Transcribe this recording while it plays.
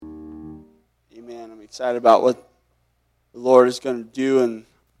I'm excited about what the Lord is going to do in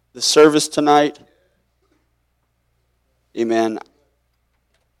the service tonight. Amen.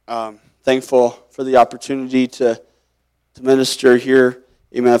 Thankful for the opportunity to minister here.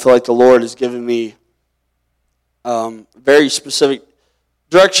 Amen. I feel like the Lord has given me very specific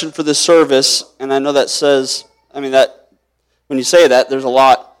direction for this service, and I know that says, that when you say that, there's a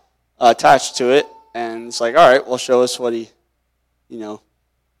lot attached to it, and it's like, all right, well, show us what the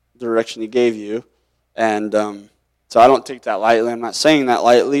direction he gave you, and so I don't take that lightly. I'm not saying that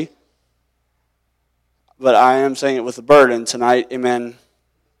lightly, but I am saying it with a burden tonight. Amen.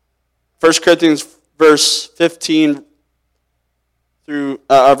 1 Corinthians verse 15 through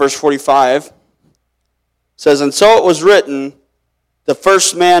verse 45 says, "And so it was written, the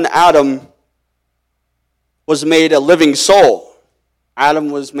first man, Adam, was made a living soul." Adam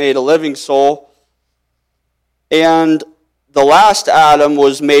was made a living soul. And the last Adam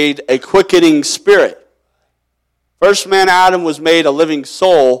was made a quickening spirit. First man, Adam, was made a living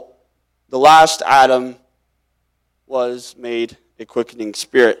soul. The last Adam was made a quickening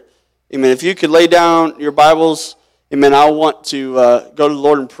spirit. Amen. If you could lay down your Bibles, amen, I want to go to the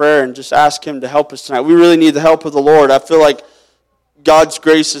Lord in prayer and just ask Him to help us tonight. We really need the help of the Lord. I feel like God's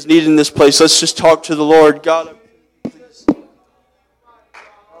grace is needed in this place. Let's just talk to the Lord. God, please.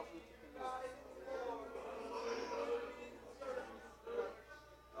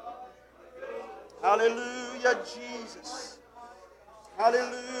 Hallelujah, Jesus.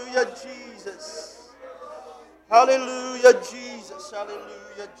 Hallelujah, Jesus. Hallelujah, Jesus.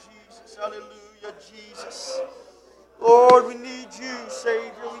 Hallelujah, Jesus. Hallelujah, Jesus. Lord, we need you,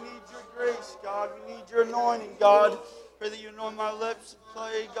 Savior. We need your grace, God. We need your anointing, God. Pray that you anoint my lips to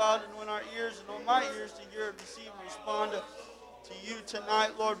play, God, and anoint our ears, anoint my ears to hear, receive, and respond to you tonight.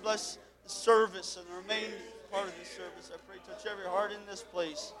 Lord, bless the service and the remaining part of this service. I pray touch every heart in this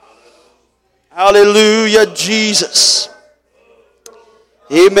place. Hallelujah, Jesus.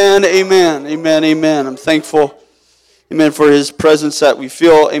 Amen, amen, amen, amen. I'm thankful, amen, for His presence that we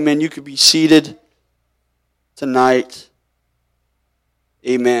feel. Amen. You could be seated tonight.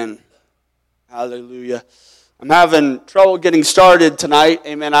 Amen. Hallelujah. I'm having trouble getting started tonight.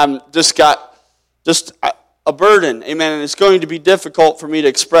 Amen. I'm got a burden. Amen. And it's going to be difficult for me to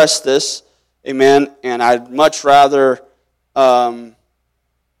express this. Amen. And I'd much rather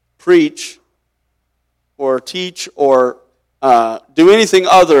preach or teach or do anything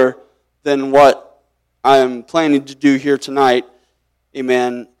other than what I'm planning to do here tonight.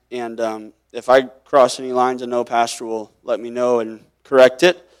 Amen. And if I cross any lines, I know Pastor will let me know and correct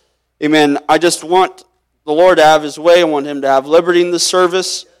it. Amen. I just want the Lord to have His way. I want Him to have liberty in the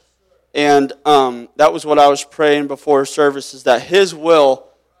service. And that was what I was praying before service, is that His will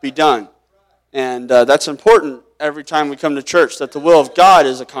be done. And that's important every time we come to church, that the will of God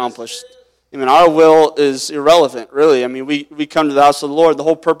is accomplished. Amen. Our will is irrelevant, really. I mean, we come to the house of the Lord. The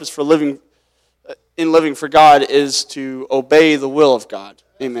whole purpose for living for God is to obey the will of God.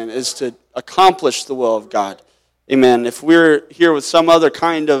 Amen. Is to accomplish the will of God. Amen. If we're here with some other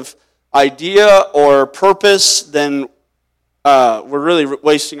kind of idea or purpose, then we're really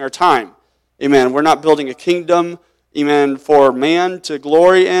wasting our time. Amen. We're not building a kingdom, amen, for man to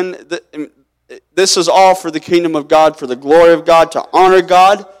glory in. This is all for the kingdom of God, for the glory of God, to honor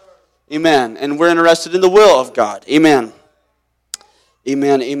God. Amen. And we're interested in the will of God. Amen.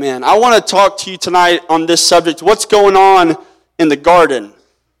 Amen. Amen. I want to talk to you tonight on this subject. What's going on in the garden?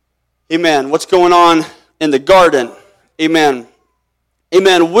 Amen. What's going on in the garden? Amen.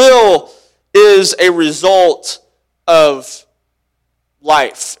 Amen. Will is a result of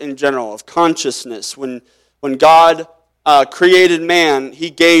life in general, of consciousness. When God created man, He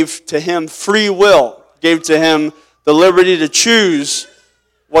gave to him free will, gave to him the liberty to choose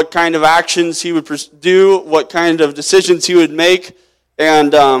what kind of actions he would do, what kind of decisions he would make.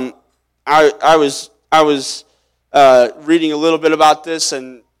 And I was reading a little bit about this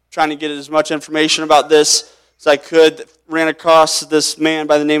and trying to get as much information about this as I could. Ran across this man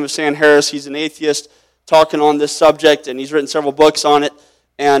by the name of Sam Harris. He's an atheist talking on this subject, and he's written several books on it.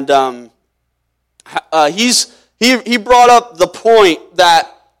 And he brought up the point that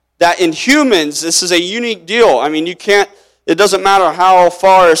in humans, this is a unique deal. I mean, it doesn't matter how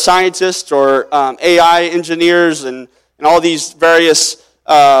far scientists or AI engineers and all these various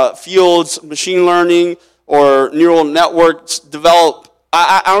fields, machine learning or neural networks develop.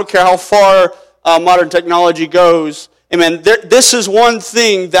 I don't care how far modern technology goes. Amen. This is one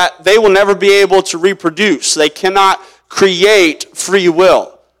thing that they will never be able to reproduce. They cannot create free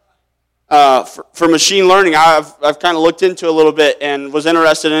will. For machine learning, I've kind of looked into it a little bit and was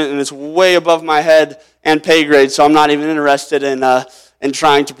interested in it, and it's way above my head and pay grade, so I'm not even interested in and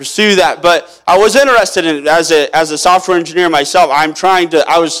trying to pursue that. But I was interested in it as a software engineer myself. I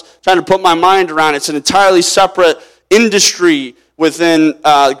was trying to put my mind around it. It's an entirely separate industry within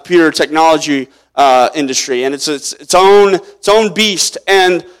the computer technology industry, and it's its own beast.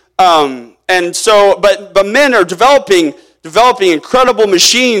 And so, but men are developing incredible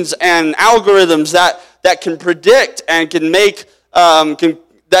machines and algorithms that can predict and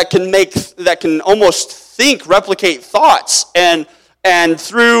that can almost replicate thoughts, and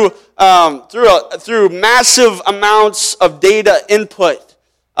through massive amounts of data input,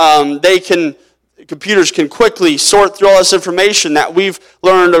 computers can quickly sort through all this information that we've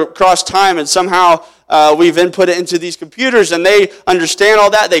learned across time, and somehow we've input it into these computers, and they understand all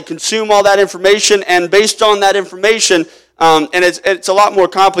that, they consume all that information, and based on that information, and it's a lot more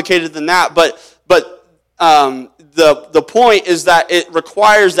complicated than that, but the point is that it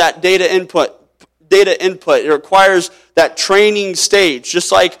requires that data input. It requires that training stage.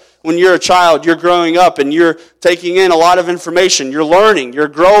 Just like when you're a child, you're growing up and you're taking in a lot of information. You're learning, you're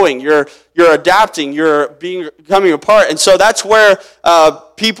growing, you're adapting, you're becoming a part. And so that's where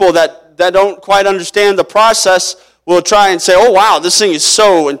people that don't quite understand the process will try and say, oh wow, this thing is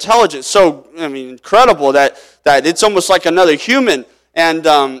so intelligent, so incredible that it's almost like another human. And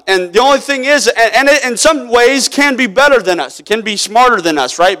the only thing is, and it in some ways can be better than us. It can be smarter than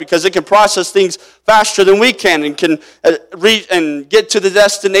us, right? Because it can process things faster than we can, and can reach and get to the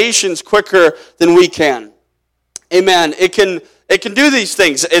destinations quicker than we can. Amen. It can do these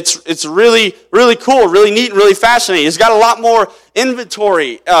things. It's really, really cool, really neat, and really fascinating. It's got a lot more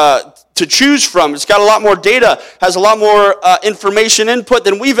inventory to choose from. It's got a lot more data, has a lot more information input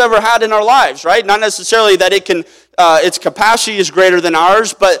than we've ever had in our lives, right? Not necessarily that it can, its capacity is greater than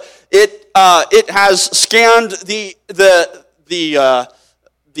ours, but it has scanned the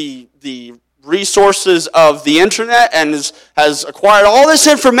resources of the internet and has acquired all this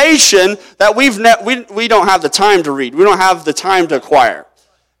information that we don't have the time to read. We don't have the time to acquire.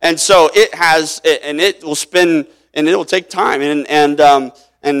 And so it will spin, and it will take time.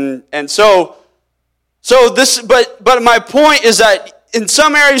 And so this, but my point is that in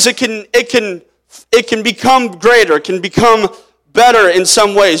some areas it can become greater, it can become better in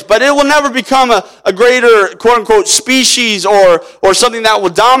some ways, but it will never become a greater, quote-unquote, species or something that will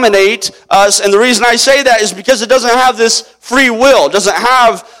dominate us. And the reason I say that is because it doesn't have this free will. It doesn't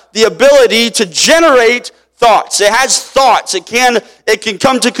have the ability to generate thoughts. It has thoughts. It can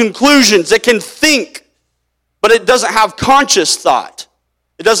come to conclusions. It can think, but it doesn't have conscious thought.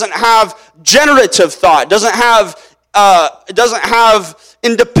 It doesn't have generative thought. It doesn't have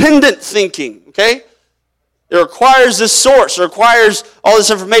independent thinking, okay? It requires this source. It requires all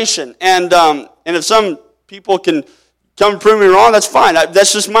this information. And if some people can come and prove me wrong, that's fine.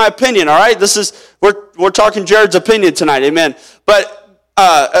 That's just my opinion, all right? We're talking Jared's opinion tonight, amen. But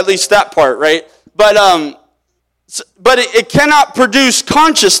at least that part, right? But it cannot produce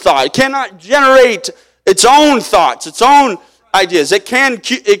conscious thought. It cannot generate its own thoughts, its own ideas. It can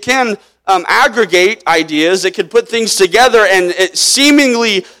aggregate ideas. It can put things together, and it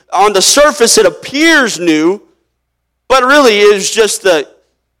seemingly on the surface it appears new, but really it was just the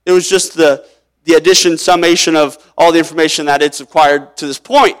addition, summation of all the information that it's acquired to this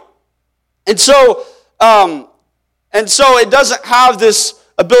point. And so it doesn't have this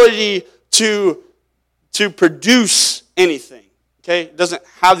ability to produce anything. Okay? It doesn't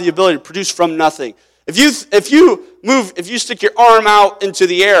have the ability to produce from nothing. If you stick your arm out into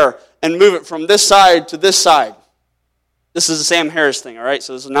the air and move it from this side to this side, this is the Sam Harris thing, all right?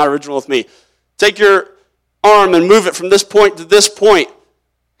 So this is not original with me. Take your arm and move it from this point to this point.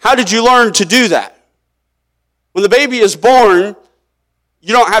 How did you learn to do that? When the baby is born,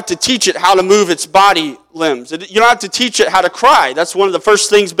 you don't have to teach it how to move its body limbs. You don't have to teach it how to cry. That's one of the first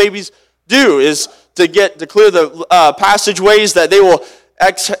things babies do, is to clear the passageways that they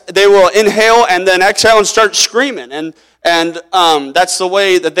will inhale and then exhale and start screaming. And that's the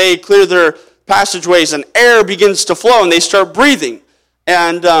way that they clear their passageways, and air begins to flow and they start breathing.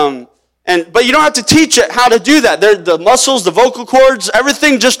 But you don't have to teach it how to do that. The muscles, the vocal cords,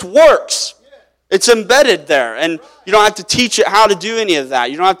 everything just works. It's embedded there, and you don't have to teach it how to do any of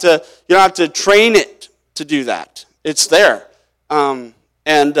that. You don't have to train it to do that. It's there. And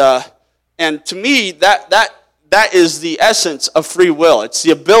to me, that is the essence of free will. It's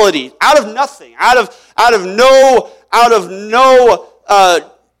the ability, out of nothing, out of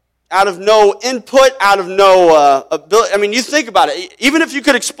no input, out of no ability. I mean, you think about it. Even if you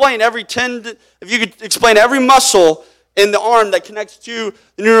could explain every muscle in the arm that connects to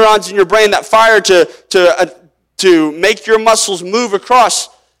the neurons in your brain that fire to make your muscles move across,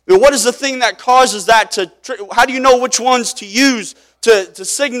 I mean, what is the thing that causes that how do you know which ones to use to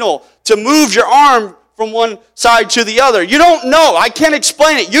signal, to move your arm from one side to the other. You don't know. I can't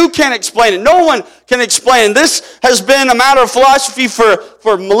explain it. You can't explain it. No one can explain it. This has been a matter of philosophy for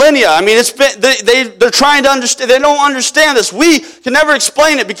millennia. I mean, it's been they're trying to understand. They don't understand this. We can never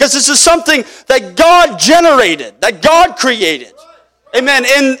explain it because this is something that God generated, that God created. Amen.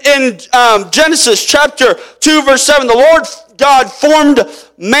 In Genesis chapter 2, verse 7, the Lord God formed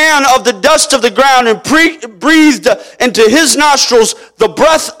man of the dust of the ground and breathed into his nostrils the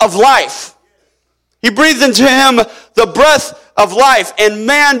breath of life. He breathed into him the breath of life, and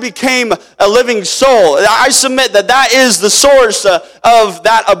man became a living soul. I submit that is the source of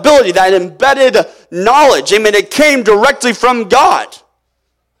that ability, that embedded knowledge. Amen. It came directly from God.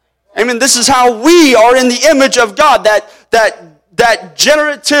 Amen. This is how we are in the image of God, that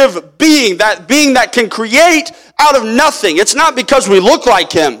generative being, that being that can create out of nothing. It's not because we look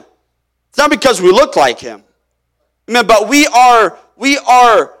like him. It's not because we look like him. Amen. But we are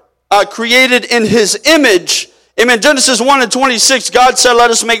created in his image. Amen. Genesis 1:26, God said, let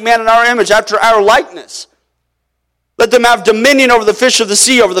us make man in our image, after our likeness. Let them have dominion over the fish of the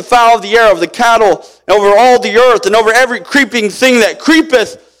sea, over the fowl of the air, over the cattle, and over all the earth, and over every creeping thing that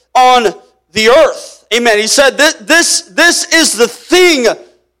creepeth on the earth. Amen. He said, this is the thing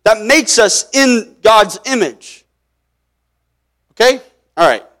that makes us in God's image. Okay? All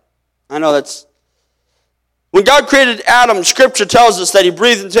right. I know that's... When God created Adam, Scripture tells us that he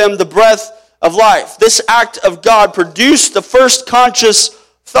breathed into him the breath of life. This act of God produced the first conscious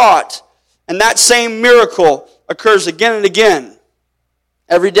thought. And that same miracle occurs again and again,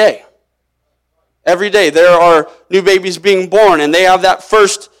 every day. Every day there are new babies being born, and they have that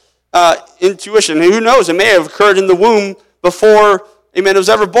first intuition. And who knows, it may have occurred in the womb before, amen, it was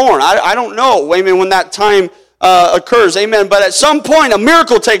ever born. I don't know, amen, when that time occurs, amen. But at some point, a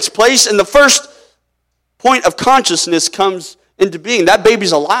miracle takes place, and the first point of consciousness comes into being. That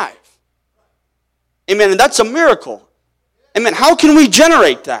baby's alive. Amen. And that's a miracle. Amen. How can we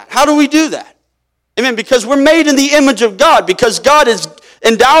generate that? How do we do that? Amen. Because we're made in the image of God. Because God has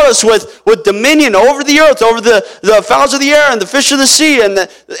endowed us with dominion over the earth, over the fowls of the air and the fish of the sea and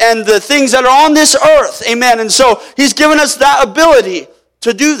the things that are on this earth. Amen. And so he's given us that ability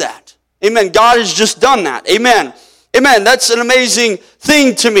to do that. Amen. God has just done that. Amen. Amen. That's an amazing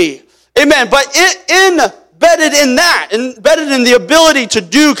thing to me. Amen. But embedded in that, embedded in the ability to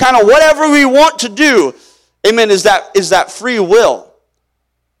do kind of whatever we want to do, amen, is that free will.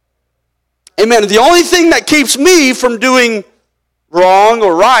 Amen. The only thing that keeps me from doing wrong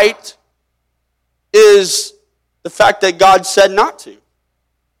or right is the fact that God said not to.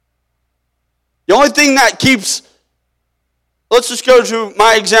 The only thing that keeps, let's just go to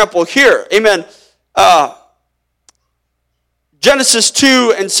my example here. Amen. Genesis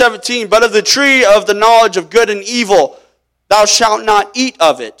 2:17, but of the tree of the knowledge of good and evil, thou shalt not eat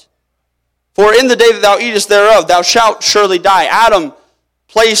of it. For in the day that thou eatest thereof, thou shalt surely die. Adam,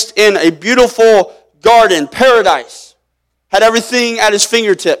 placed in a beautiful garden, paradise, had everything at his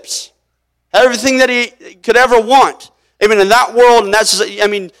fingertips. Had everything that he could ever want. Amen. In that world,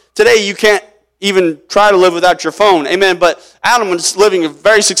 and today you can't even try to live without your phone. Amen. But Adam was living a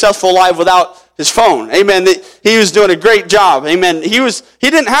very successful life without his phone. Amen. He was doing a great job. Amen.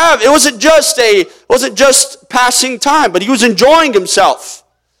 It wasn't just passing time, but he was enjoying himself.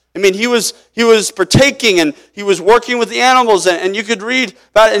 I mean, he was partaking, and he was working with the animals, and you could read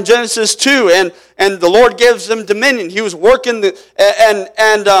about it in Genesis 2, and the Lord gives him dominion. He was working, the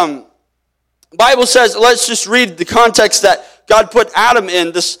Bible says, let's just read the context that God put Adam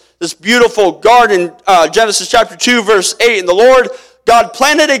in, this beautiful garden, Genesis chapter 2, verse 8, and the Lord God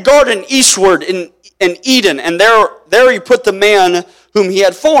planted a garden eastward in Eden, and there he put the man whom he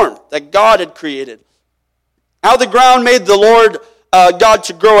had formed, that God had created. Out of the ground made the Lord God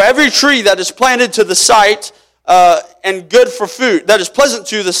to grow every tree that is planted to the sight and good for food, that is pleasant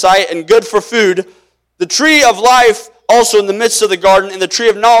to the sight and good for food. The tree of life also in the midst of the garden, and the tree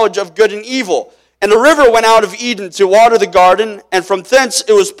of knowledge of good and evil. And a river went out of Eden to water the garden, and from thence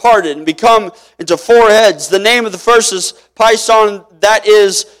it was parted and become into four heads. The name of the first is Pison, that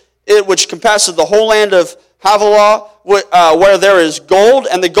is it which compasseth the whole land of Havilah, where there is gold,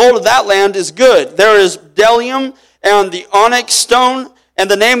 and the gold of that land is good. There is bdellium and the onyx stone,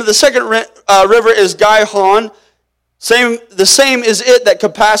 and the name of the second river is Gihon. The same is it that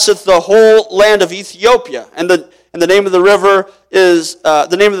compasseth the whole land of Ethiopia. And the name of the river is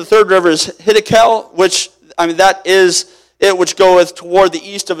the name of the third river is Hiddekel, that is it which goeth toward the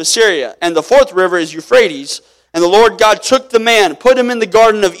east of Assyria. And the fourth river is Euphrates. And the Lord God took the man, put him in the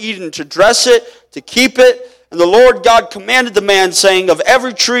garden of Eden to dress it, to keep it. And the Lord God commanded the man, saying, of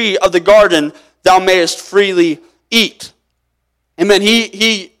every tree of the garden thou mayest freely eat. Amen.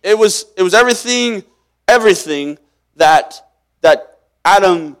 It was everything that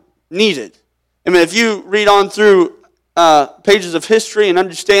Adam needed. Amen. If you read on through pages of history and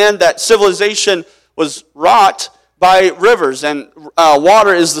understand that civilization was wrought by rivers, and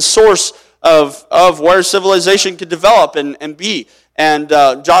water is the source of where civilization could develop and be. And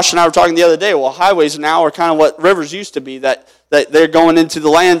Josh and I were talking the other day, well, highways now are kind of what rivers used to be, that they're going into the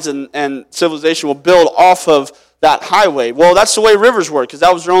lands and civilization will build off of that highway. Well, that's the way rivers work, because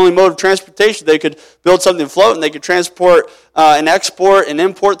that was their only mode of transportation. They could build something float, and they could transport and export and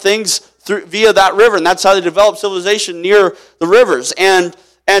import things via that river, and that's how they developed civilization near the rivers. And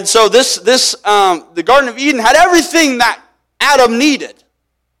so the Garden of Eden had everything that Adam needed.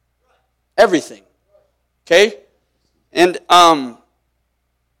 Everything. Okay? And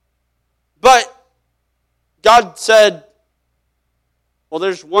but God said, well,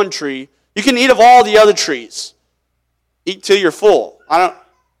 there's one tree. You can eat of all the other trees. Eat till you're full.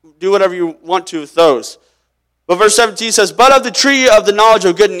 Do whatever you want to with those. But verse 17 says, but of the tree of the knowledge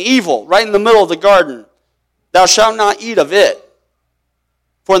of good and evil, right in the middle of the garden, thou shalt not eat of it.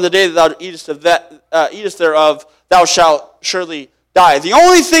 For in the day that thou eatest thereof, thou shalt surely die. The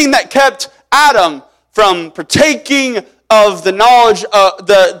only thing that kept Adam from partaking of the knowledge,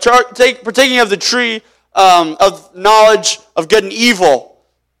 partaking of the tree of knowledge of good and evil,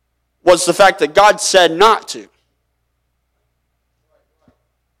 was the fact that God said not to.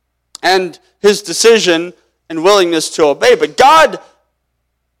 And his decision and willingness to obey. But God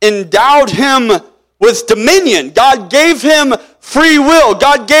endowed him with dominion. God gave him free will.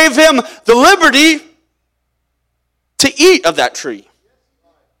 God gave him the liberty to eat of that tree.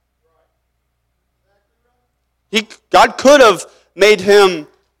 God could have made him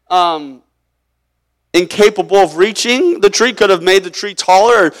incapable of reaching the tree, could have made the tree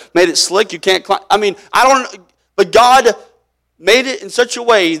taller or made it slick. You can't climb. But God made it in such a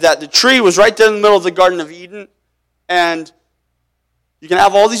way that the tree was right there in the middle of the Garden of Eden, and you can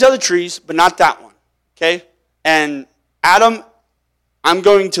have all these other trees, but not that one. Okay? And Adam, I'm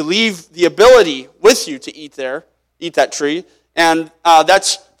going to leave the ability with you to eat that tree, and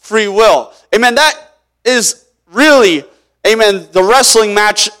that's free will. Amen. That is really, amen, the wrestling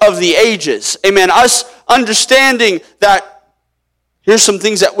match of the ages. Amen. Us understanding that here's some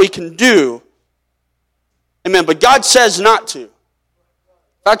things that we can do. Amen. But God says not to. In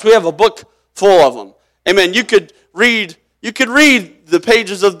fact, we have a book full of them. Amen. You could read the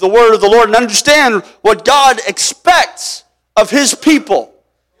pages of the Word of the Lord and understand what God expects of His people.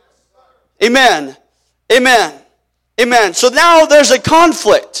 Amen. Amen. Amen. So now there's a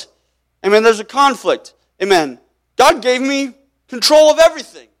conflict. Amen. There's a conflict. Amen. God gave me control of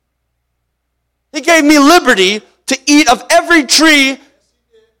everything. He gave me liberty to eat of every tree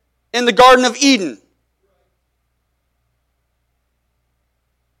in the Garden of Eden.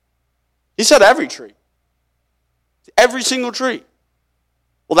 He said every tree. Every single tree.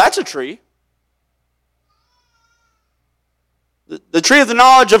 Well, that's a tree. The tree of the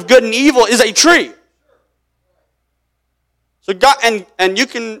knowledge of good and evil is a tree. So God, and you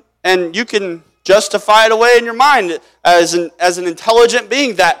can justify it away in your mind as an intelligent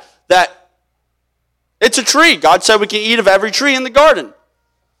being that it's a tree. God said we can eat of every tree in the garden.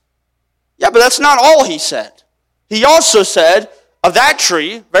 Yeah, but that's not all He said. He also said of that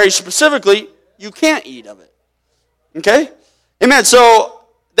tree, very specifically, you can't eat of it. Okay? Amen. So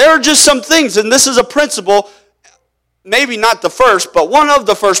there are just some things, and this is a principle, maybe not the first, but one of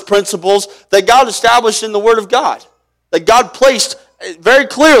the first principles that God established in the Word of God, that God placed very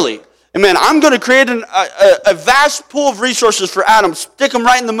clearly. Amen. I'm going to create a vast pool of resources for Adam, stick him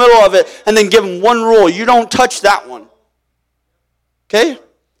right in the middle of it, and then give him one rule. You don't touch that one. Okay?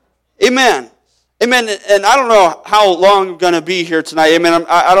 Amen. Amen. And I don't know how long I'm going to be here tonight. Amen.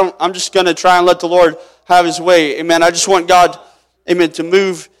 I'm just going to try and let the Lord have His way. Amen. I just want God, amen, to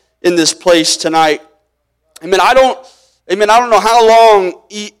move in this place tonight. Amen. I don't know how long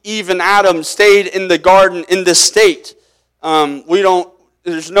Eve and Adam stayed in the garden in this state.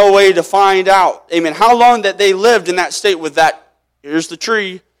 There's no way to find out. Amen. How long that they lived in that state with that, here's the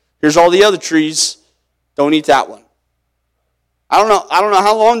tree, here's all the other trees, don't eat that one. I don't know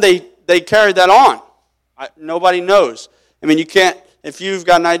how long they carried that on. Nobody knows. I mean, you can't, if you've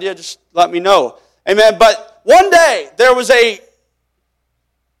got an idea, just let me know. Amen. But one day, there was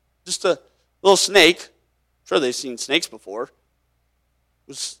just a little snake. I'm sure they've seen snakes before. It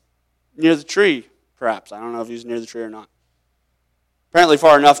was near the tree, perhaps. I don't know if he was near the tree or not. Apparently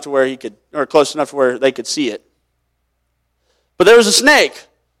far enough to where he could, or close enough to where they could see it. But there was a snake.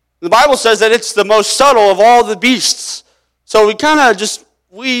 The Bible says that it's the most subtle of all the beasts. So he just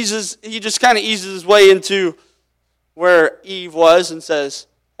kind of eases his way into where Eve was and says,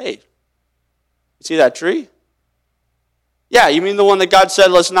 hey, you see that tree? Yeah, you mean the one that God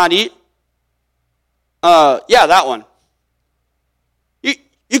said, let's not eat? Yeah, that one.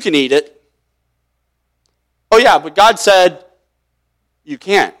 You can eat it. Oh yeah, but God said you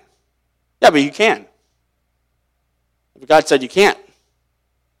can't. Yeah, but you can. But God said you can't.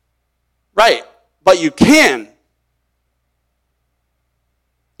 Right, but you can.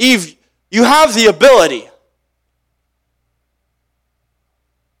 Eve, you have the ability.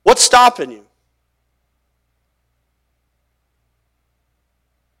 What's stopping you?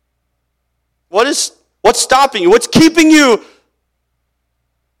 What's stopping you? What's keeping you?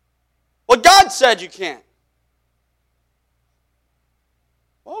 Well, God said you can't.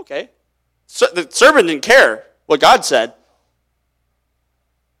 Well, okay. So the servant didn't care what God said.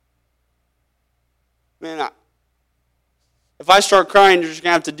 Man, if I start crying, you're just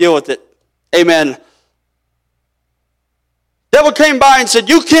going to have to deal with it. Amen. Devil came by and said,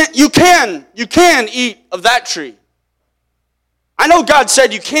 you can eat of that tree. I know God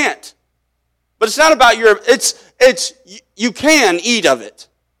said you can't. But it's not about you can eat of it.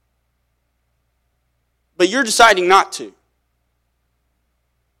 But you're deciding not to.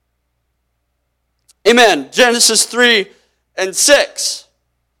 Amen. Genesis 3 and 6.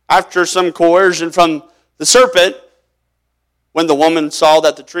 After some coercion from the serpent, when the woman saw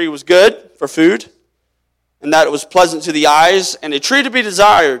that the tree was good for food, and that it was pleasant to the eyes, and a tree to be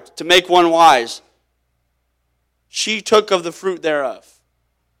desired to make one wise, she took of the fruit thereof.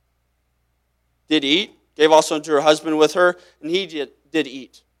 Did eat, gave also unto her husband with her, and he did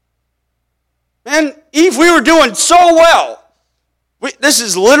eat. Man, Eve, we were doing so well. This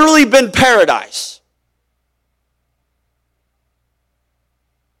has literally been paradise.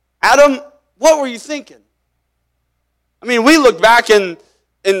 Adam, what were you thinking? I mean, we look back in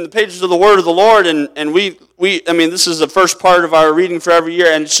the pages of the Word of the Lord, and we this is the first part of our reading for every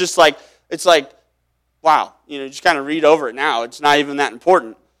year, and it's like, wow, you just kind of read over it now. It's not even that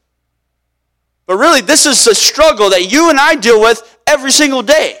important. But really, this is a struggle that you and I deal with every single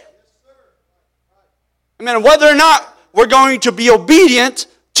day. I mean, whether or not we're going to be obedient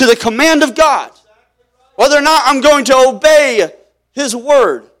to the command of God. Whether or not I'm going to obey His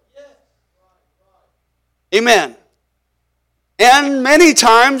Word. Amen. And many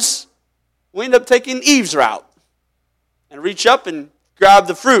times, we end up taking Eve's route. And reach up and grab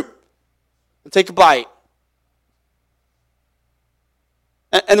the fruit. And take a bite.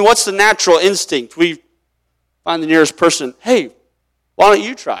 And what's the natural instinct? We find the nearest person, hey, why don't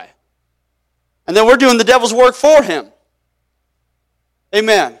you try? And then we're doing the devil's work for him.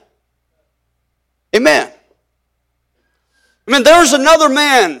 Amen. Amen. There's another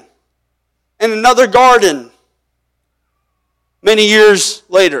man in another garden many years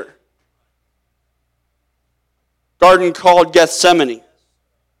later. Garden called Gethsemane.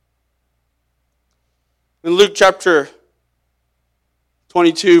 In Luke chapter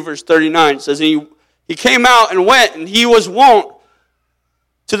 22, verse 39, it says, he came out and went, and he was wont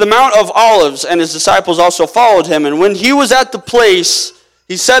to the Mount of Olives, and his disciples also followed him. And when he was at the place,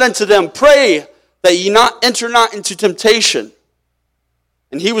 he said unto them, pray that ye enter not into temptation.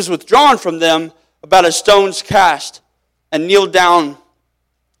 And he was withdrawn from them about a stone's cast, and kneeled down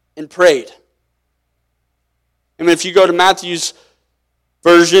and prayed. If you go to Matthew's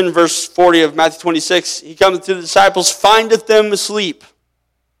version, verse 40 of Matthew 26, he cometh to the disciples, findeth them asleep.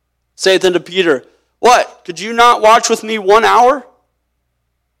 Saith unto Peter, what? Could you not watch with me 1 hour?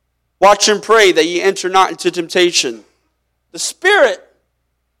 Watch and pray that ye enter not into temptation. The spirit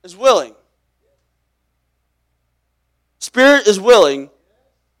is willing. Spirit is willing,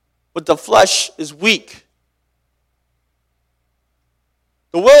 but the flesh is weak.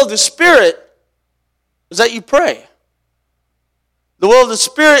 The will of the Spirit is that you pray. The will of the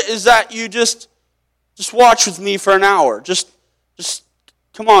Spirit is that you just watch with me for an hour. Just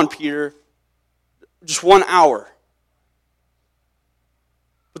come on, Peter. Just 1 hour.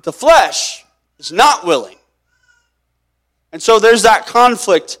 But the flesh is not willing. And so there's that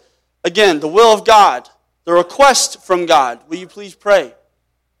conflict. Again, the will of God, the request from God. Will you please pray?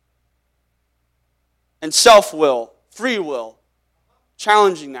 And self-will, free will,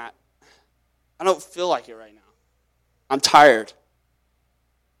 challenging that. I don't feel like it right now. I'm tired.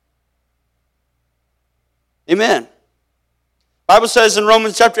 Amen. The Bible says in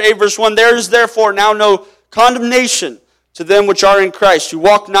Romans chapter 8, verse 1, there is therefore now no condemnation to them which are in Christ, who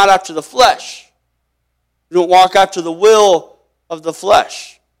walk not after the flesh. Who don't walk after the will of the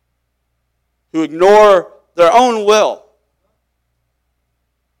flesh. Who ignore their own will.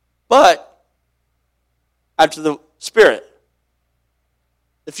 But after the Spirit.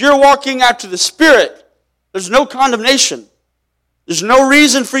 If you're walking after the Spirit, There's no condemnation. There's no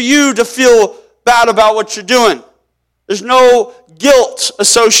reason for you to feel bad about what you're doing. There's no guilt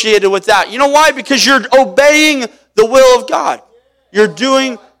associated with that. You know why? Because you're obeying the will of God. You're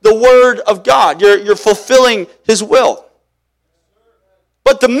doing the word of God. You're fulfilling His will.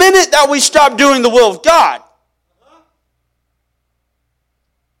 But the minute that we stop doing the will of God,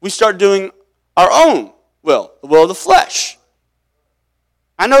 we start doing our own will, the will of the flesh.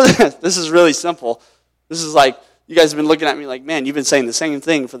 I know that this is really simple. This is like, you guys have been looking at me like, man, you've been saying the same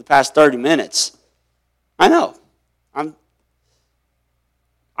thing for the past 30 minutes. I know.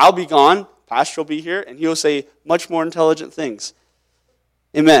 I'll be gone. Pastor will be here, and he'll say much more intelligent things.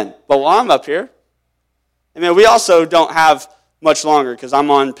 Amen. But while I'm up here, amen, we also don't have much longer because I'm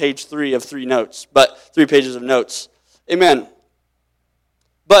on page 3 of 3 notes, but 3 pages of notes. Amen.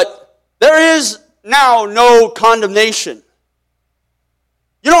 But there is now no condemnation.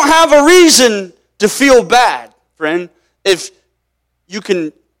 You don't have a reason to feel bad, friend, if you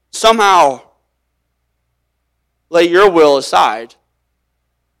can somehow lay your will aside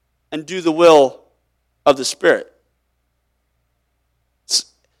and do the will of the Spirit.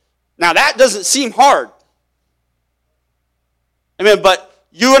 Now that doesn't seem hard. Amen, but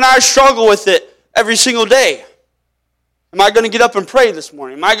you and I struggle with it every single day. Am I going to get up and pray this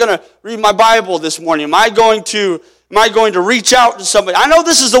morning? Am I going to read my Bible this morning? Am I going to reach out to somebody? I know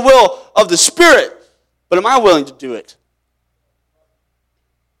this is the will of the Spirit, but am I willing to do it?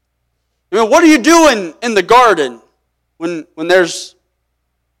 I mean, what are you doing in the garden when there's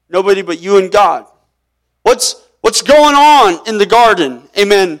nobody but you and God? What's going on in the garden?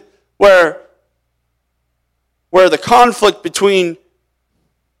 Amen. Where the conflict between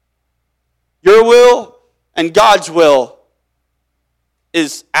your will and God's will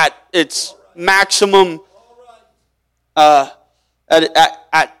is at its maximum, at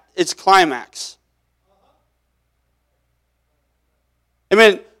its climax. I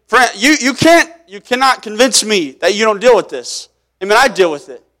mean, friend, you cannot convince me that you don't deal with this. I mean, I deal with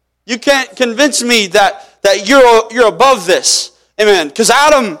it. You can't convince me that you're above this. Amen. Because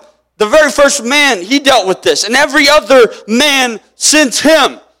Adam, the very first man, he dealt with this, and every other man since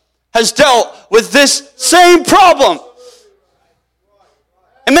him has dealt with this same problem.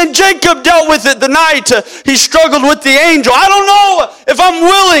 And then Jacob dealt with it the night he struggled with the angel. I don't know if I'm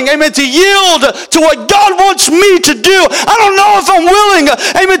willing, amen, to yield to what God wants me to do. I don't know if I'm willing,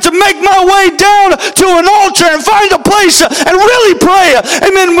 amen, to make my way down to an altar and find a place and really pray,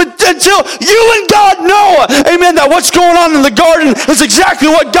 amen, until you and God know, amen, that what's going on in the garden is exactly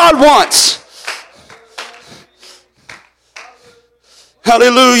what God wants.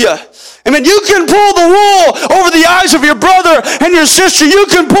 Hallelujah. Amen. You can pull the wool over the eyes of your brother and your sister. You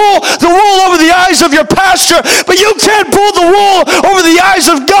can pull the wool over the eyes of your pastor, but you can't pull the wool over the eyes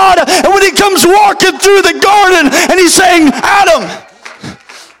of God. And when He comes walking through the garden and He's saying, Adam,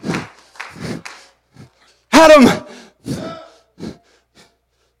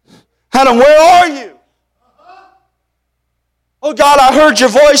 where are you? Oh God, I heard your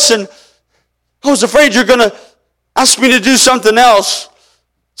voice and I was afraid you're going to ask me to do something else.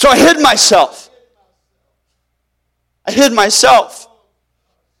 So I hid myself.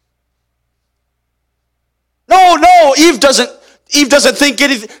 No, Eve doesn't think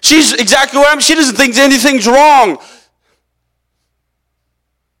anything. She's exactly where I am. She doesn't think anything's wrong.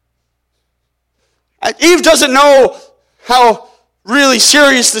 Eve doesn't know how really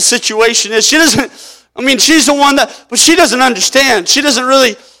serious the situation is. She doesn't, I mean, she's the one but she doesn't understand. She doesn't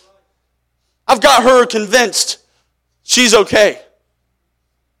really, I've got her convinced she's okay.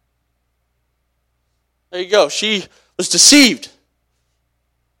 There you go. She was deceived.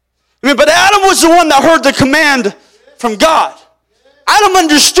 I mean, but Adam was the one that heard the command from God. Adam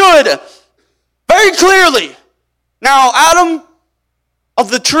understood very clearly. Now, Adam,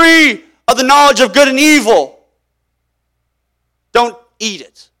 of the tree of the knowledge of good and evil, don't eat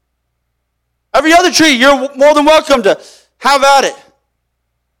it. Every other tree, you're more than welcome to have at it.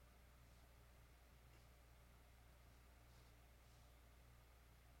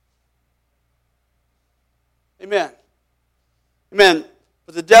 Amen. Amen.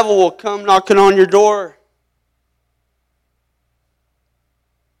 But the devil will come knocking on your door.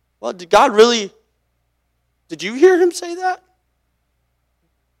 Well, did you hear him say that?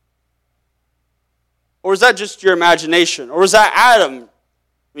 Or was that just your imagination? Or was that Adam?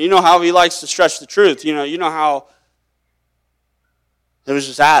 You know how he likes to stretch the truth. You know how it was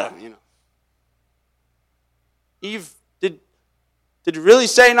just Adam, Eve, did he really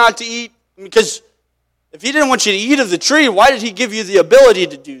say not to eat? Because if He didn't want you to eat of the tree, why did He give you the ability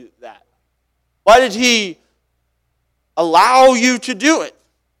to do that? Why did He allow you to do it?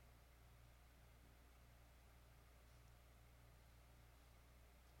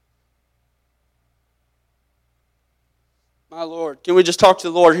 My Lord. Can we just talk to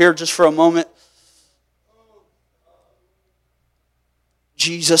the Lord here just for a moment?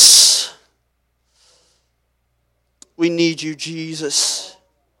 Jesus. We need you, Jesus.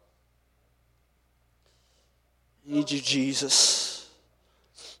 We need you, Jesus.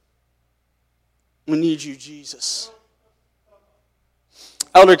 We need you, Jesus.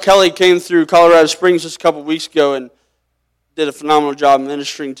 Elder Kelly came through Colorado Springs just a couple weeks ago and did a phenomenal job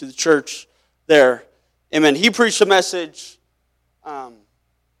ministering to the church there. Amen. He preached a message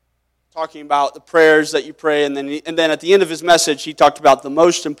talking about the prayers that you pray, and then at the end of his message, he talked about the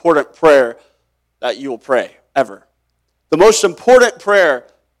most important prayer that you will pray ever. The most important prayer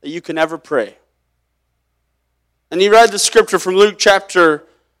that you can ever pray. And he read the scripture from Luke chapter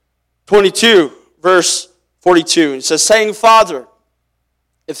 22, verse 42. It says, saying, Father,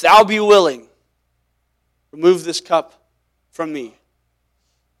 if thou be willing, remove this cup from me.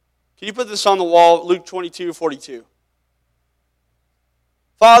 Can you put this on the wall? Luke 22, 42.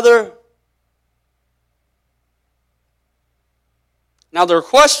 Father, now the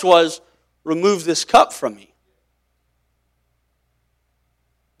request was, remove this cup from me.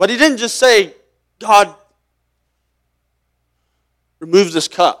 But he didn't just say, God, remove this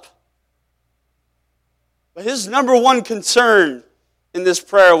cup. But his number one concern in this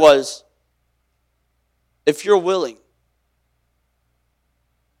prayer was, if you're willing.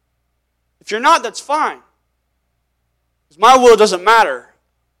 If you're not, that's fine. Because my will doesn't matter.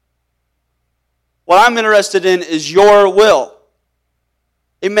 What I'm interested in is your will.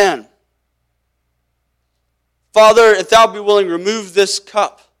 Amen. Father, if thou be willing, remove this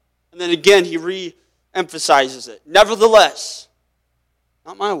cup. And then again, he re-emphasizes it. Nevertheless,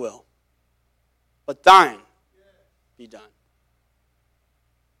 not my will, but thine be done.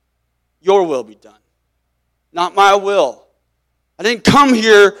 Your will be done. Not my will. I didn't come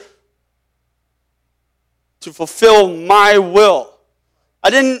here to fulfill my will.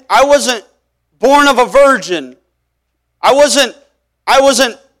 I wasn't born of a virgin. I wasn't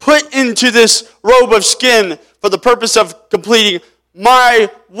put into this robe of skin for the purpose of completing my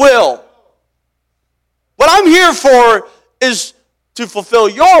will. What I'm here for is to fulfill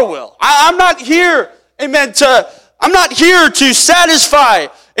your will. I'm not here, amen, I'm not here to satisfy,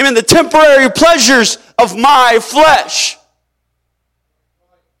 amen, the temporary pleasures of my flesh.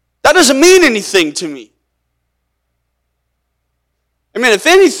 That doesn't mean anything to me. Amen. If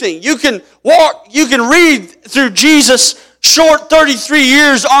anything, you can read through Jesus' short 33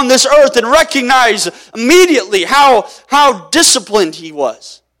 years on this earth and recognize immediately how disciplined he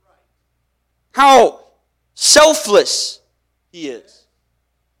was. How selfless he is.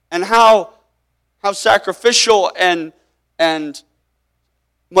 And how sacrificial and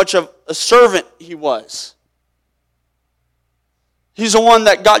much of a servant he was. He's the one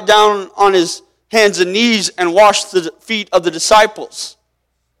that got down on his hands and knees and washed the feet of the disciples.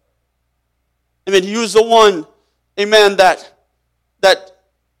 Amen. He was the one, amen, that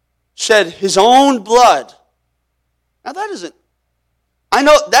shed his own blood. Now that isn't, I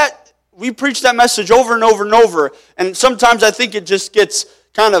know that we preach that message over and over and over, and sometimes I think it just gets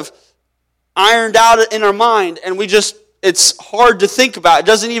kind of ironed out in our mind, and it's hard to think about.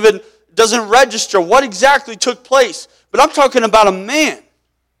 It doesn't register what exactly took place. But I'm talking about a man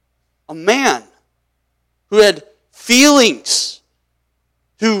who had feelings,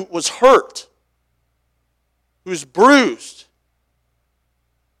 who was hurt, who was bruised,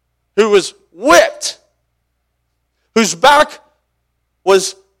 who was whipped, whose back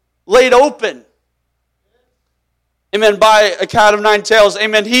was laid open, amen, by a cat of nine tails,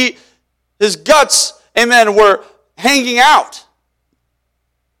 amen. His guts, amen, were hanging out.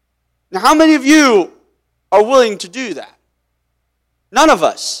 Now, how many of you are willing to do that? None of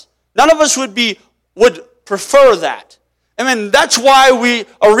us. None of us would prefer that. Amen. That's why we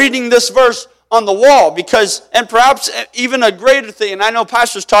are reading this verse on the wall, because, and perhaps even a greater thing, and I know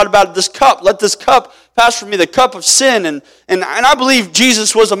pastors taught about this cup. Let this cup pass from me, the cup of sin. And I believe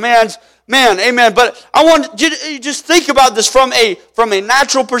Jesus was a man. Amen. But I want you to just think about this from a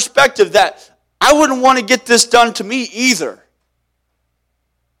natural perspective, that I wouldn't want to get this done to me either.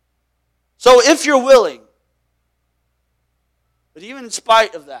 So if you're willing, but even in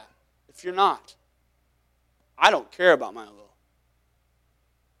spite of that, if you're not, I don't care about my will.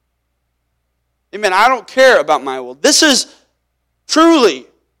 Amen. I don't care about my will. This is truly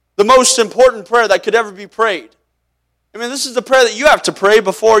the most important prayer that could ever be prayed. I mean, this is the prayer that you have to pray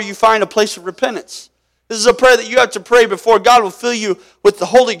before you find a place of repentance. This is a prayer that you have to pray before God will fill you with the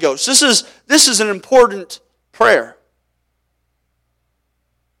Holy Ghost. This is an important prayer.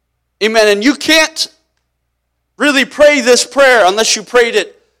 Amen. And you can't really pray this prayer unless you prayed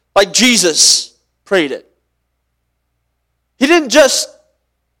it like Jesus prayed it. He didn't just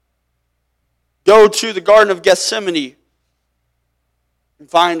go to the Garden of Gethsemane and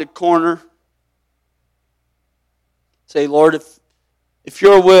find a corner. Say, Lord, if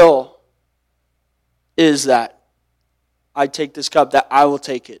your will is that I take this cup, that I will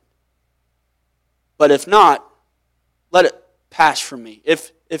take it. But if not, let it pass from me.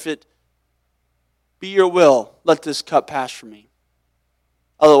 If it be your will, let this cup pass from me.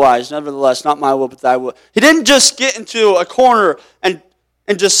 Otherwise, nevertheless, not my will, but thy will. He didn't just get into a corner and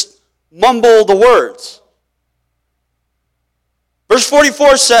just mumble the words. Verse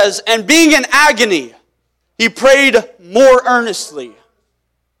 44 says, and being in agony, he prayed more earnestly.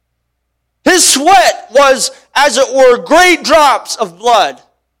 His sweat was, as it were, great drops of blood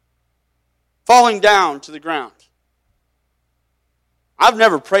falling down to the ground. I've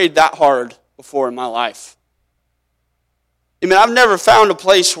never prayed that hard before in my life. I've never found a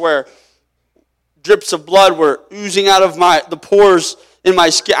place where drips of blood were oozing out of the pores in my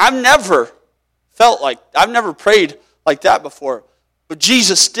skin. I've never prayed like that before. But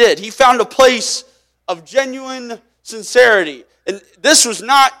Jesus did. He found a place of genuine sincerity. And this was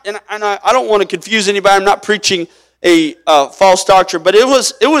not, and I don't want to confuse anybody, I'm not preaching a false doctrine, but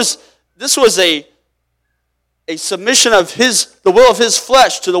this was a submission of the will of his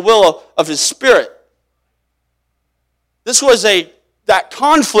flesh to the will of his spirit. This was that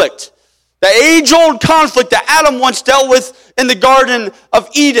conflict, the age-old conflict that Adam once dealt with in the Garden of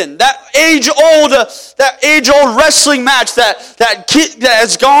Eden. That age-old wrestling match that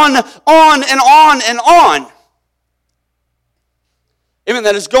has gone on and on and on. Amen.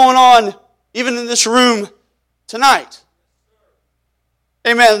 That is going on even in this room tonight.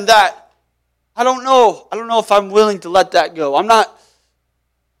 Amen. That I don't know if I'm willing to let that go.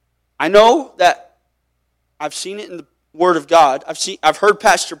 I know that I've seen it in the Word of God. I've heard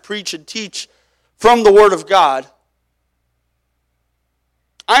Pastor preach and teach from the Word of God.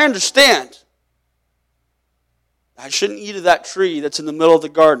 I understand. I shouldn't eat of that tree that's in the middle of the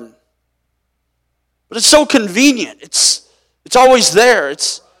garden. But it's so convenient. It's always there.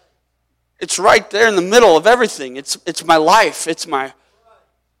 It's right there in the middle of everything. It's my life.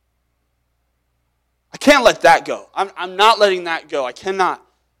 I can't let that go. I'm not letting that go. I cannot.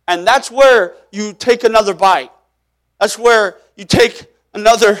 And that's where you take another bite. That's where you take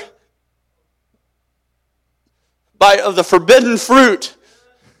another bite of the forbidden fruit.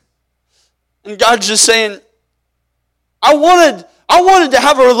 And God's just saying, I wanted to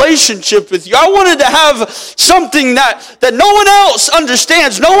have a relationship with you. I wanted to have something that no one else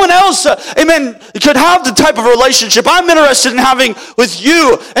understands. No one else, amen, could have the type of relationship I'm interested in having with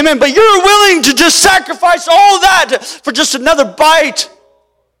you. Amen. But you're willing to just sacrifice all that for just another bite.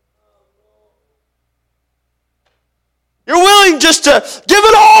 You're willing just to give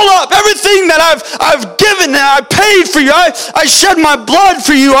it all up. Everything that I've given and I paid for you. I shed my blood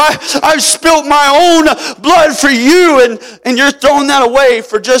for you. I spilt my own blood for you. And you're throwing that away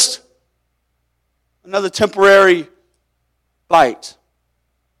for just another temporary bite.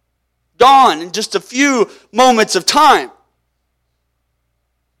 Gone in just a few moments of time.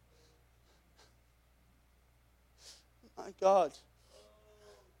 My God.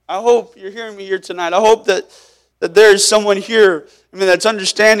 I hope you're hearing me here tonight. I hope that there is someone here, that's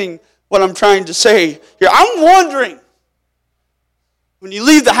understanding what I'm trying to say here. I'm wondering, when you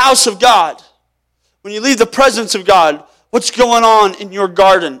leave the house of God, when you leave the presence of God, what's going on in your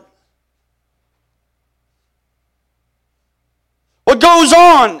garden? What goes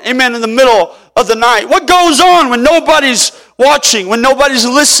on, amen, in the middle of the night? What goes on when nobody's watching, when nobody's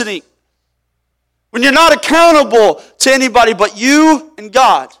listening? When you're not accountable to anybody but you and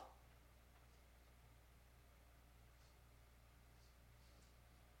God?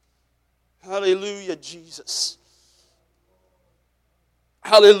 Hallelujah, Jesus.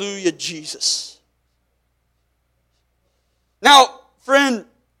 Hallelujah, Jesus. Now, friend,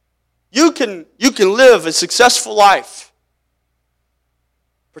 you can live a successful life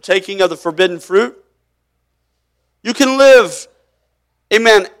partaking of the forbidden fruit. You can live,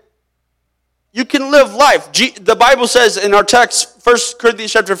 amen, you can live life. The Bible says in our text, 1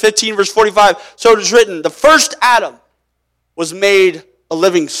 Corinthians chapter 15, verse 45, so it is written, the first Adam was made a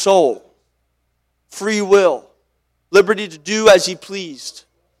living soul. Free will, liberty to do as he pleased.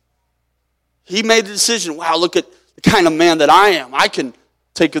 He made the decision, wow, look at the kind of man that I am. I can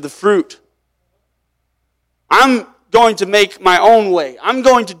take of the fruit. I'm going to make my own way. I'm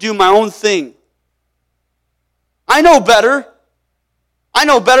going to do my own thing. I know better. I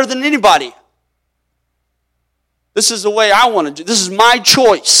know better than anybody. This is the way I want to do. This is my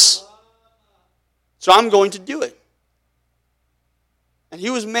choice. So I'm going to do it. And he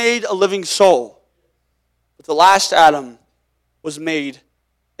was made a living soul. But the last Adam was made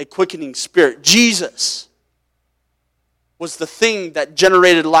a quickening spirit. Jesus was the thing that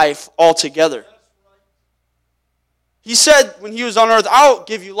generated life altogether. He said when he was on earth, I'll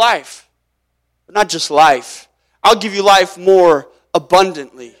give you life. But not just life. I'll give you life more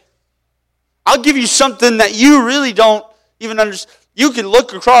abundantly. I'll give you something that you really don't even understand. You can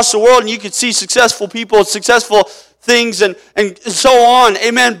look across the world and you can see successful people, successful things and so on.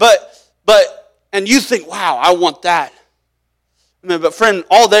 Amen. And you think, wow, I want that. Amen. But friend,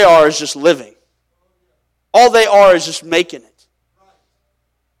 all they are is just living. All they are is just making it.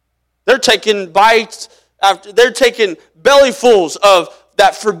 They're taking bites after, they're taking bellyfuls of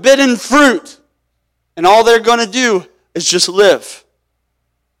that forbidden fruit. And all they're going to do is just live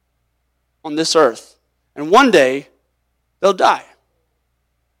on this earth. And one day, they'll die.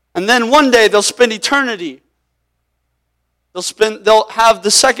 And then one day, they'll spend eternity. They'll have the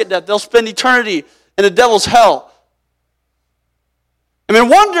second death. They'll spend eternity in the devil's hell. I mean,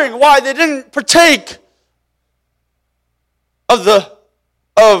 wondering why they didn't partake of the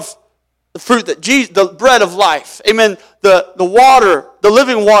fruit that Jesus, the bread of life. Amen. The water, the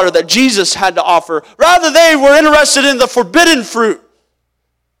living water that Jesus had to offer. Rather, they were interested in the forbidden fruit.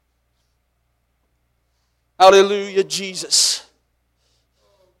 Hallelujah, Jesus.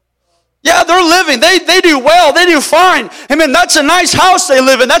 Yeah, they're living. They do well. They do fine. Amen. That's a nice house they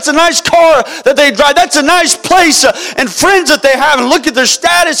live in. That's a nice car that they drive. That's a nice place and friends that they have. And look at their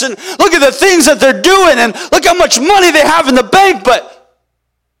status and look at the things that they're doing and look how much money they have in the bank. But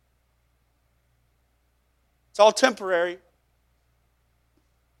it's all temporary.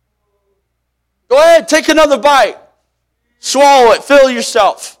 Go ahead, take another bite. Swallow it. Fill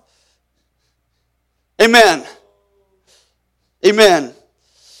yourself. Amen. Amen.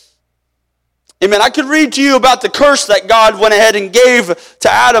 Amen. I could read to you about the curse that God went ahead and gave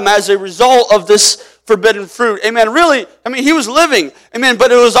to Adam as a result of this forbidden fruit. Amen. Really, he was living. Amen.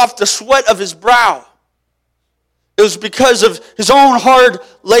 But it was off the sweat of his brow. It was because of his own hard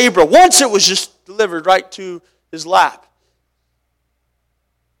labor. Once it was just delivered right to his lap.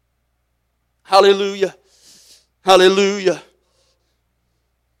 Hallelujah. Hallelujah.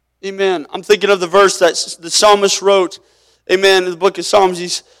 Amen. I'm thinking of the verse that the psalmist wrote. Amen. In the book of Psalms,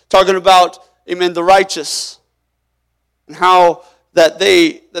 he's talking about, amen, the righteous. And how that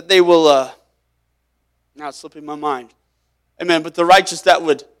they will, now it's slipping my mind. Amen. But the righteous that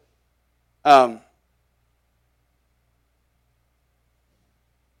would,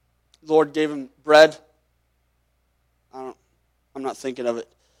 Lord gave him bread. I'm not thinking of it.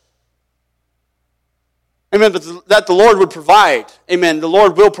 Amen. But that the Lord would provide. Amen. The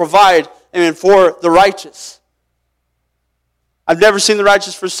Lord will provide, amen, for the righteous. I've never seen the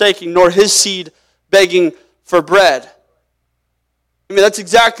righteous forsaking, nor his seed begging for bread. Amen. That's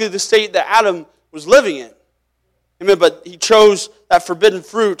exactly the state that Adam was living in. Amen. But he chose that forbidden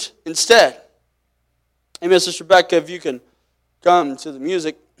fruit instead. Amen. Sister Rebecca, if you can come to the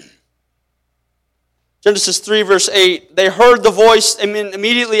music. Genesis 3, verse 8. They heard the voice, amen,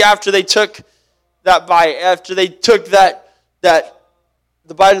 immediately after they took that bite, after they took the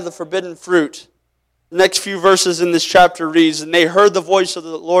bite of the forbidden fruit. The next few verses in this chapter reads, and they heard the voice of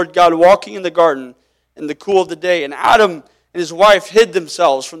the Lord God walking in the garden in the cool of the day. And Adam and his wife hid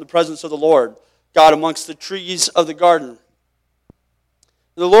themselves from the presence of the Lord God amongst the trees of the garden. And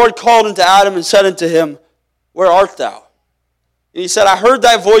the Lord called unto Adam and said unto him, where art thou? And he said, I heard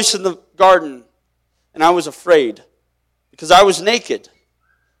thy voice in the garden, and I was afraid, because I was naked,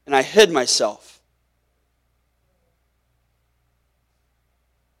 and I hid myself.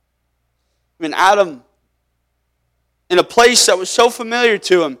 Adam, in a place that was so familiar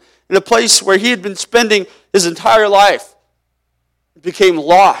to him, in a place where he had been spending his entire life, became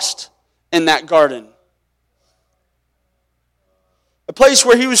lost in that garden. A place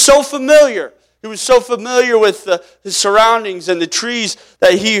where he was so familiar. He was so familiar with his surroundings and the trees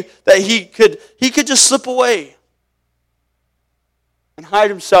that he could just slip away and hide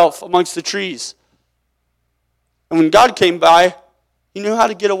himself amongst the trees. And when God came by, he knew how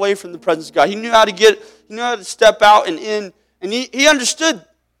to get away from the presence of God. He knew how to step out and in. And he understood.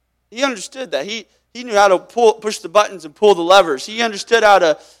 He understood that. He knew how to push the buttons and pull the levers. He understood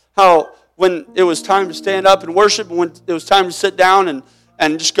how when it was time to stand up and worship, and when it was time to sit down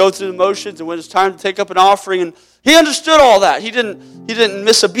and just go through the motions, and when it was time to take up an offering. And he understood all that. He didn't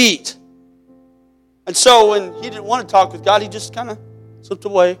miss a beat. And so when he didn't want to talk with God, he just kind of slipped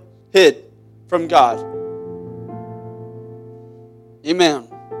away, hid from God. Amen.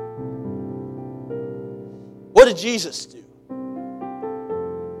 What did Jesus do?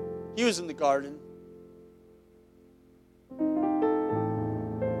 He was in the garden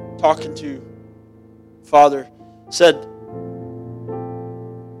talking to Father. Said,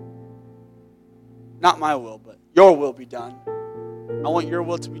 not my will, but your will be done. I want your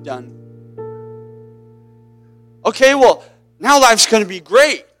will to be done. Okay, well, now life's going to be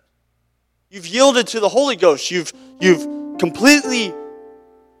great. You've yielded to the Holy Ghost. You've completely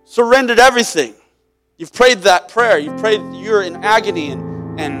surrendered everything. You've prayed that prayer. You're in agony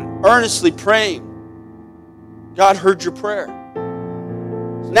and earnestly praying. God heard your prayer.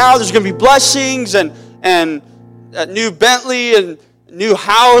 Now there's going to be blessings and a new Bentley and a new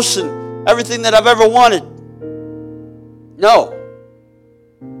house and everything that I've ever wanted. No.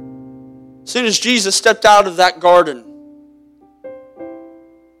 As soon as Jesus stepped out of that garden,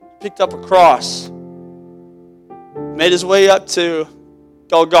 picked up a cross, made his way up to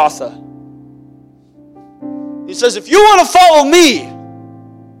Golgotha. He says, if you want to follow me,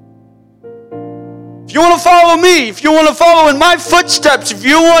 if you want to follow in my footsteps, if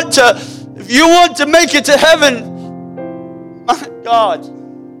you want to make it to heaven, my God.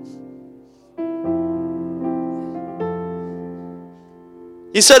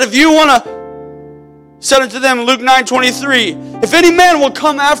 He said, he said unto them in Luke 9:23, if any man will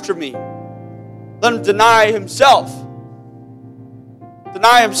come after me, let him deny himself.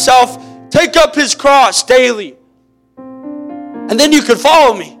 Deny himself, take up his cross daily, and then you can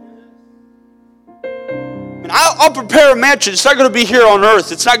follow me. And I'll prepare a mansion. It's not going to be here on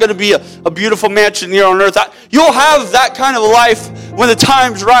earth. It's not going to be a beautiful mansion here on earth. You'll have that kind of a life when the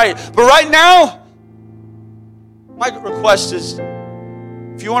time's right. But right now, my request is,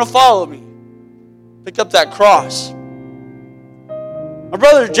 if you want to follow me, pick up that cross. My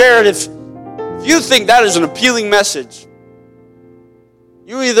brother Jared, if you think that is an appealing message,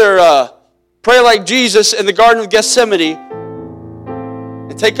 you either pray like Jesus in the Garden of Gethsemane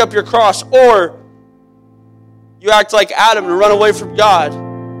and take up your cross, or you act like Adam and run away from God,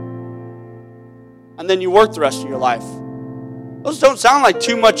 and then you work the rest of your life. Those don't sound like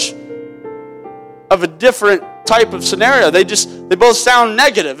too much of a different type of scenario. They both sound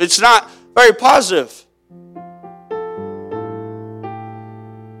negative. It's not very positive.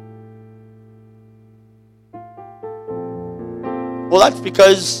 Well, that's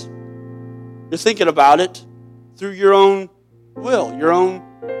because you're thinking about it through your own will, your own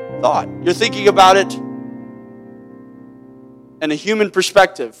thought. You're thinking about it in a human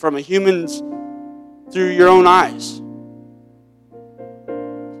perspective, from a human's, through your own eyes.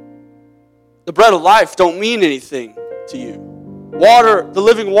 The bread of life don't mean anything to you. Water, the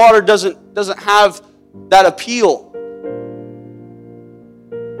living water doesn't have that appeal.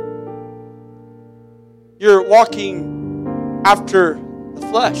 You're walking after the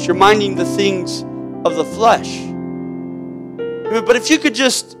flesh. You're minding the things of the flesh. But if you could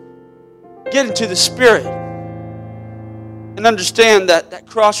just get into the Spirit and understand that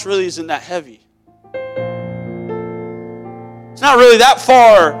cross really isn't that heavy. It's not really that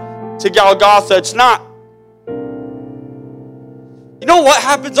far to Golgotha. It's not. You know what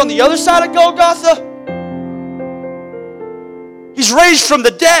happens on the other side of Golgotha? He's raised from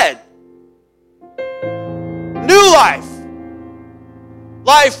the dead. New life.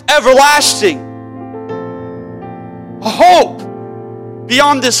 Life everlasting. A hope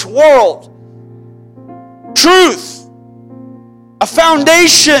beyond this world. Truth. A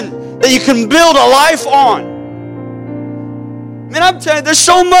foundation that you can build a life on. Man, I'm telling you, there's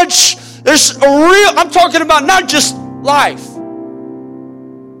so much, I'm talking about not just life,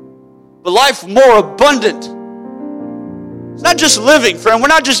 but life more abundant. It's not just living, friend. We're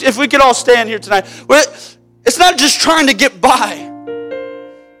not just, if we could all stand here tonight, it's not just trying to get by.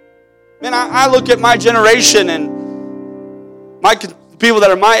 Man, I look at my generation and people that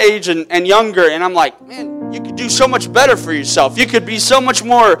are my age and younger, and I'm like, man, you could do so much better for yourself. You could be so much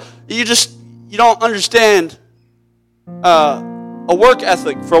more, you don't understand a work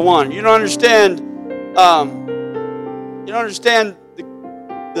ethic, for one. You don't understand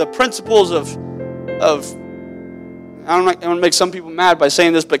the principles of I don't want to make some people mad by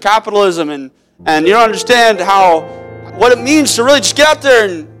saying this, but capitalism, and you don't understand what it means to really just get out there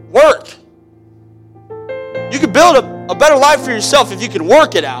and work. You can build a better life for yourself if you can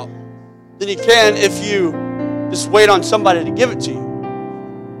work it out than you can if you just wait on somebody to give it to you.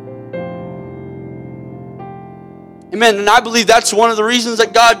 Amen. And I believe that's one of the reasons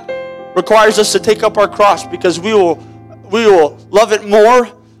that God requires us to take up our cross, because we will love it more.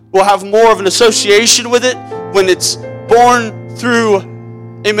 We'll have more of an association with it when it's born through,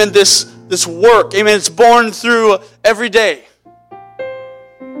 amen, this work. Amen. It's born through every day.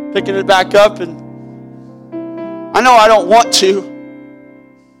 Picking it back up, and I know I don't want to.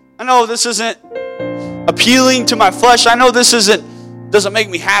 I know this isn't appealing to my flesh. I know this doesn't make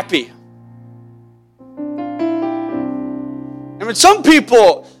me happy. I mean, some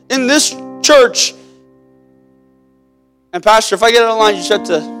people in this church, And Pastor, if I get out of line, you just have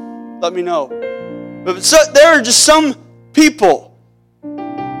to let me know. But there are just some people. I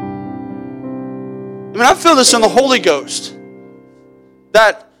mean, I feel this in the Holy Ghost.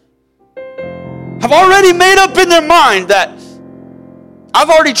 That have already made up in their mind that I've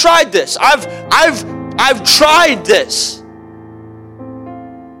already tried this. I've tried this.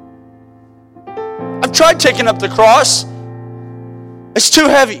 I've tried taking up the cross. It's too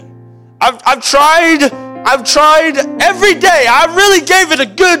heavy. I've tried every day. I really gave it a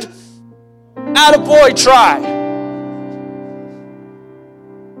good attaboy try.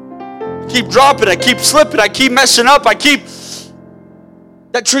 I keep dropping, I keep slipping, I keep messing up,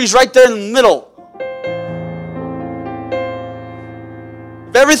 that tree's right there in the middle.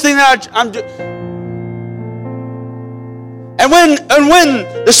 Of everything that I'm doing. And when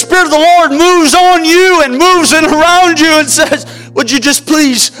the Spirit of the Lord moves on you and moves in around you and says, would you just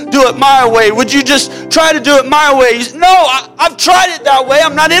please do it my way? Would you just try to do it my way? No, I've tried it that way.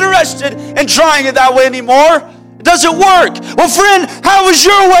 I'm not interested in trying it that way anymore. It doesn't work. Well, friend, how has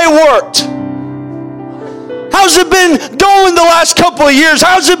your way worked? How's it been going the last couple of years?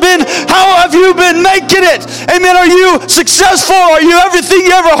 How have you been making it? Amen. Are you successful? Are you everything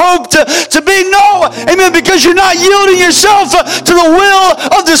you ever hoped to be? No. Amen. Because you're not yielding yourself to the will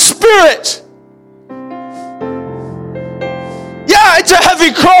of the Spirit. Yeah, it's a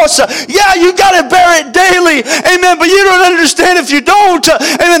heavy cross. Yeah, you got to bear it daily. Amen. But you don't understand if you don't.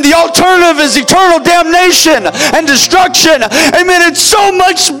 Amen. The alternative is eternal damnation and destruction. Amen. It's so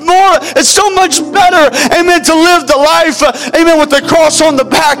much more. It's so much better. Amen. To live the life. Amen. With the cross on the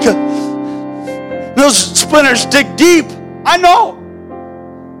back. Those splinters dig deep. I know.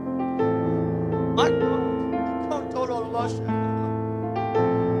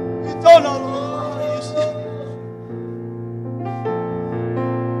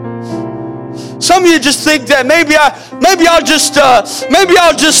 Some of you just think that maybe I'll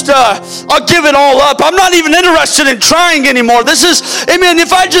give it all up. I'm not even interested in trying anymore. This is, amen,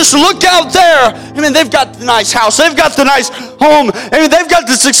 if I just look out there, amen, they've got the nice house, they've got the nice home, amen, they've got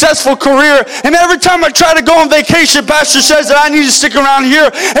the successful career, and every time I try to go on vacation, Pastor says that I need to stick around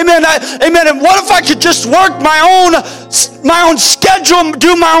here, amen, and what if I could just work my own schedule,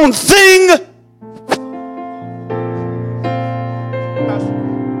 do my own thing?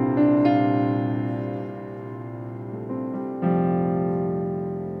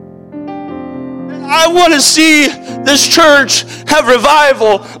 I want to see this church have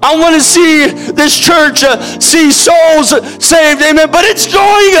revival. I want to see this church see souls saved. Amen. But it's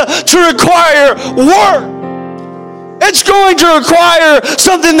going to require work. It's going to require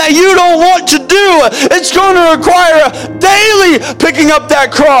something that you don't want to do. It's going to require daily picking up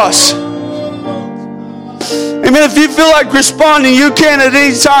that cross. Amen. If you feel like responding, you can at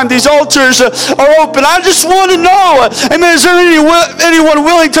any time. These altars are open. I just want to know, amen, is there anyone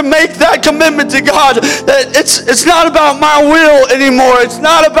willing to make that commitment to God? That it's not about my will anymore. It's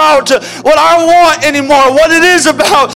not about what I want anymore. What it is about